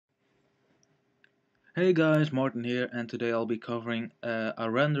Hey guys, Martin here, and today I'll be covering a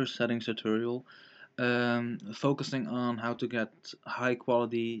render settings tutorial, focusing on how to get high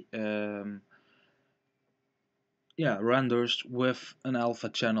quality renders with an alpha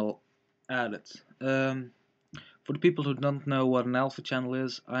channel added. For the people who don't know what an alpha channel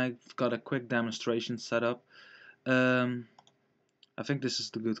is, I've got a quick demonstration set up. Um, I think this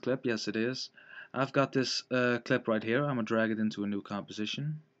is the good clip, yes it is. I've got this clip right here, I'm gonna drag it into a new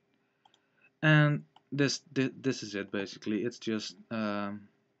composition. And this is it basically. It's just a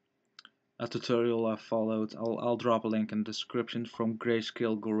tutorial I followed. I'll drop a link in the description from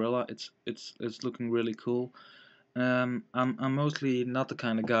Grayscale Gorilla. It's looking really cool. I'm mostly not the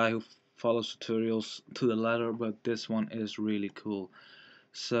kind of guy who follows tutorials to the letter, but this one is really cool.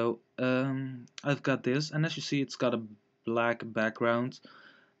 So I've got this, and as you see, it's got a black background.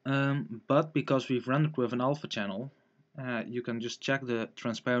 But because we've rendered with an alpha channel, you can just check the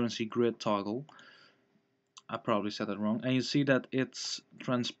transparency grid toggle. I probably said that wrong. And you see that it's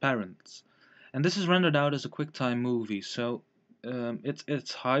transparent. And this is rendered out as a QuickTime movie, so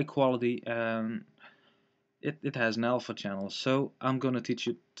it's high quality and it has an alpha channel. So I'm gonna teach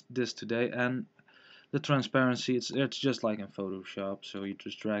you this today. And the transparency, it's just like in Photoshop. So you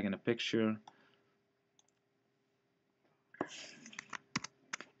just drag in a picture.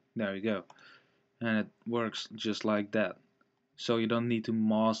 There you go, and it works just like that. So you don't need to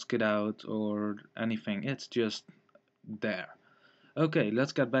mask it out or anything. It's just there. Okay,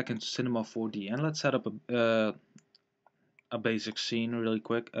 let's get back into Cinema 4D and let's set up a basic scene really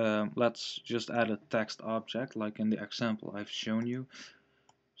quick. Let's just add a text object like in the example I've shown you.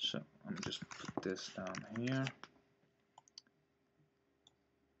 So I'm just put this down here.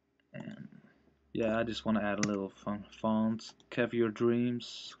 And yeah, I just want to add a little fun font. Caviar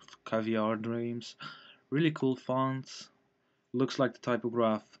Dreams. Really cool font. Looks like the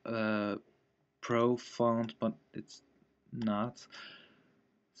Typograph Pro font, but it's not.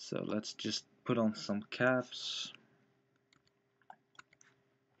 So let's just put on some caps.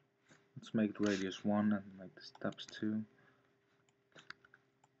 Let's make the radius 1 and make the steps 2.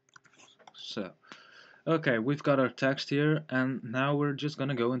 So, okay, we've got our text here, and now we're just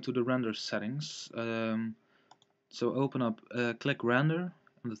gonna go into the render settings. So open up, click render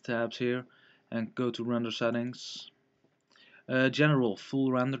on the tabs here, and go to render settings. General full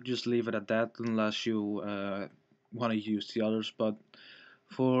render, just leave it at that unless you want to use the others. But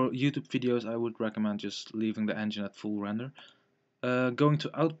for YouTube videos, I would recommend just leaving the engine at full render. Going to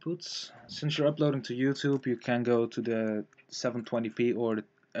outputs, since you're uploading to YouTube, you can go to the 720p or the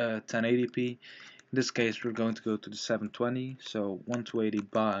 1080p. In this case, we're going to go to the 720, so 1280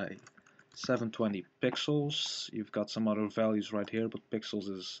 by 720 pixels. You've got some other values right here, but pixels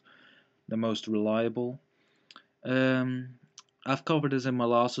is the most reliable. I've covered this in my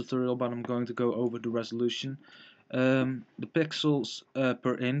last tutorial, but I'm going to go over the resolution. The pixels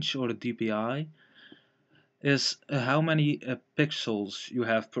per inch, or the DPI, is how many pixels you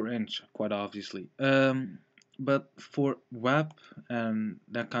have per inch, quite obviously. But for web and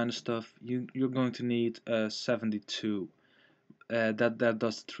that kind of stuff, you're going to need 72. That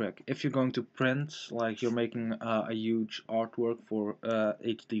does the trick. If you're going to print, like you're making a huge artwork for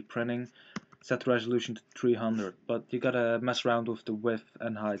HD printing, set the resolution to 300. But you gotta mess around with the width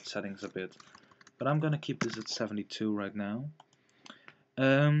and height settings a bit. But I'm gonna keep this at 72 right now.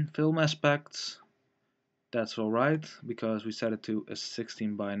 Film aspects. That's alright, because we set it to a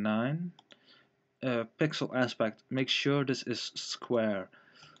 16 by 9. Pixel aspect, make sure this is square.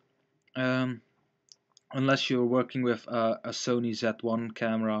 Um, Unless you're working with a Sony Z1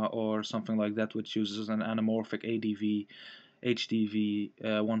 camera or something like that, which uses an anamorphic ADV, HDV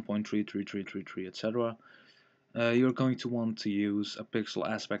 1.33333, etc. You're going to want to use a pixel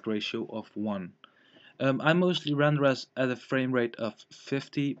aspect ratio of 1. I mostly render at a frame rate of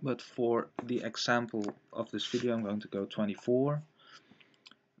 50, but for the example of this video I'm going to go 24.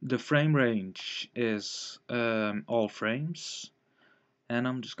 The frame range is all frames, and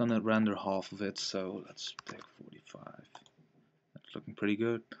I'm just gonna render half of it, so let's take 45. That's looking pretty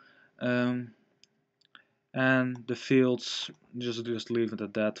good. Um, and the fields, just leave it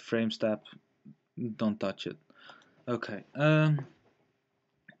at that. Frame step, don't touch it. Okay.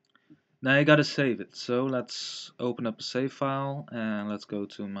 Now you gotta save it. So let's open up a save file and let's go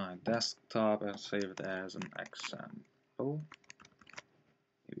to my desktop and save it as an example.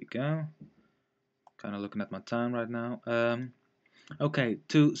 Here we go. Kind of looking at my time right now. Okay,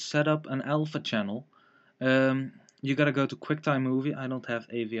 to set up an alpha channel, you gotta go to QuickTime Movie. I don't have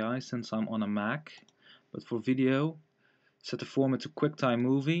AVI since I'm on a Mac, but for video, set the format to QuickTime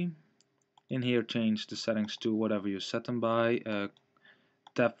Movie. In here, change the settings to whatever you set them by.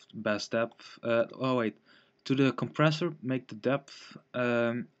 depth, best depth. Oh wait, to the compressor, make the depth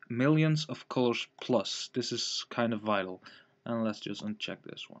millions of colors plus. This is kind of vital. And let's just uncheck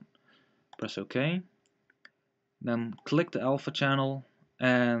this one. Press OK. Then click the alpha channel,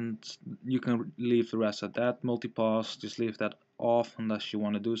 and you can leave the rest at that. Multipass, just leave that off unless you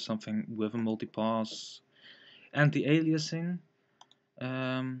want to do something with a multipass. Anti-aliasing,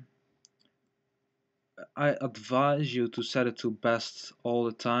 um, I advise you to set it to best all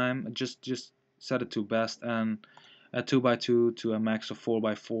the time. Just set it to best, and a 2x2 to a max of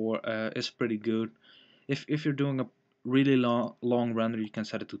 4x4 is pretty good. If you're doing a really long render, you can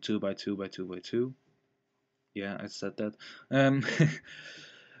set it to 2x2 by 2x2. Yeah, I said that. Um,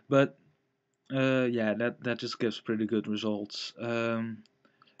 but yeah, that just gives pretty good results.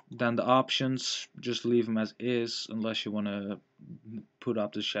 Then the options, just leave them as is, unless you want to put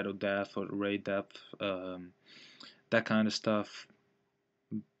up the shadow depth or the ray depth, that kind of stuff.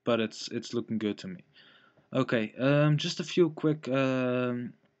 But it's looking good to me. Okay, just a few quick.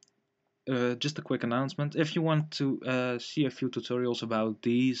 Just a quick announcement. If you want to see a few tutorials about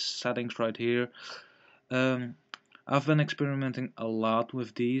these settings right here, um, I've been experimenting a lot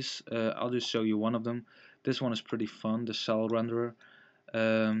with these. I'll just show you one of them. This one is pretty fun, the cell renderer.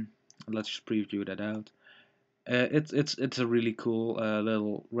 Um, let's just preview that out. It's a really cool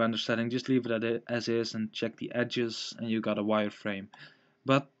little render setting. Just leave it as is and check the edges, and you got a wireframe.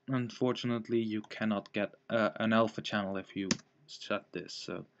 But unfortunately, you cannot get an alpha channel if you set this.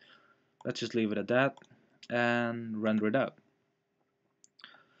 So let's just leave it at that and render it out.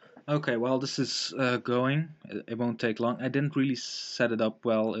 Okay, well, this is going. It won't take long. I didn't really set it up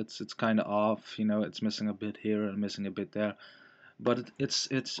well. It's kind of off, you know. It's missing a bit here and missing a bit there. But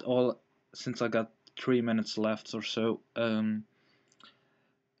it's all, since I got 3 minutes left or so. I'm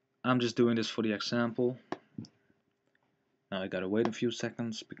just doing this for the example. Now I gotta wait a few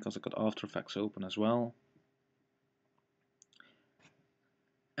seconds because I got After Effects open as well.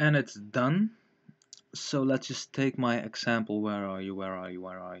 And it's done. So let's just take my example. Where are you? Where are you?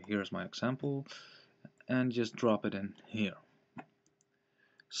 Where are you? Here's my example. And just drop it in here.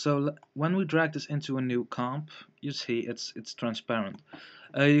 So when we drag this into a new comp, you see it's transparent.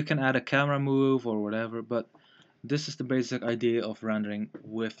 You can add a camera move or whatever, but this is the basic idea of rendering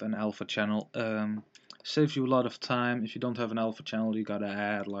with an alpha channel. Saves you a lot of time. If you don't have an alpha channel, you gotta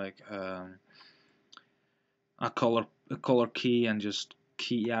add like a color key and just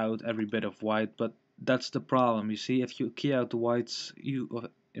key out every bit of white. But that's the problem. You see, if you key out the whites,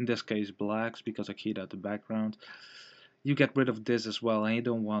 in this case blacks, because I keyed out the background, you get rid of this as well, and you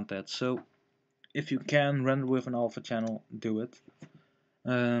don't want that. So if you can render with an alpha channel, do it.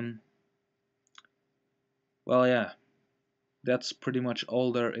 Well, yeah, that's pretty much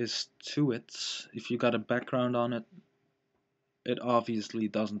all there is to it. If you got a background on it, it obviously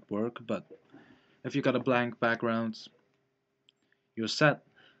doesn't work, but if you got a blank background, you're set.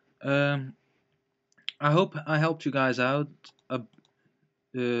 Um, I hope I helped you guys out a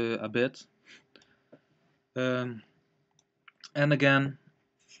bit. Um, and again,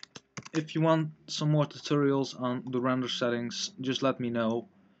 if you want some more tutorials on the render settings, just let me know.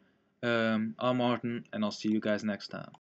 I'm Martin, and I'll see you guys next time.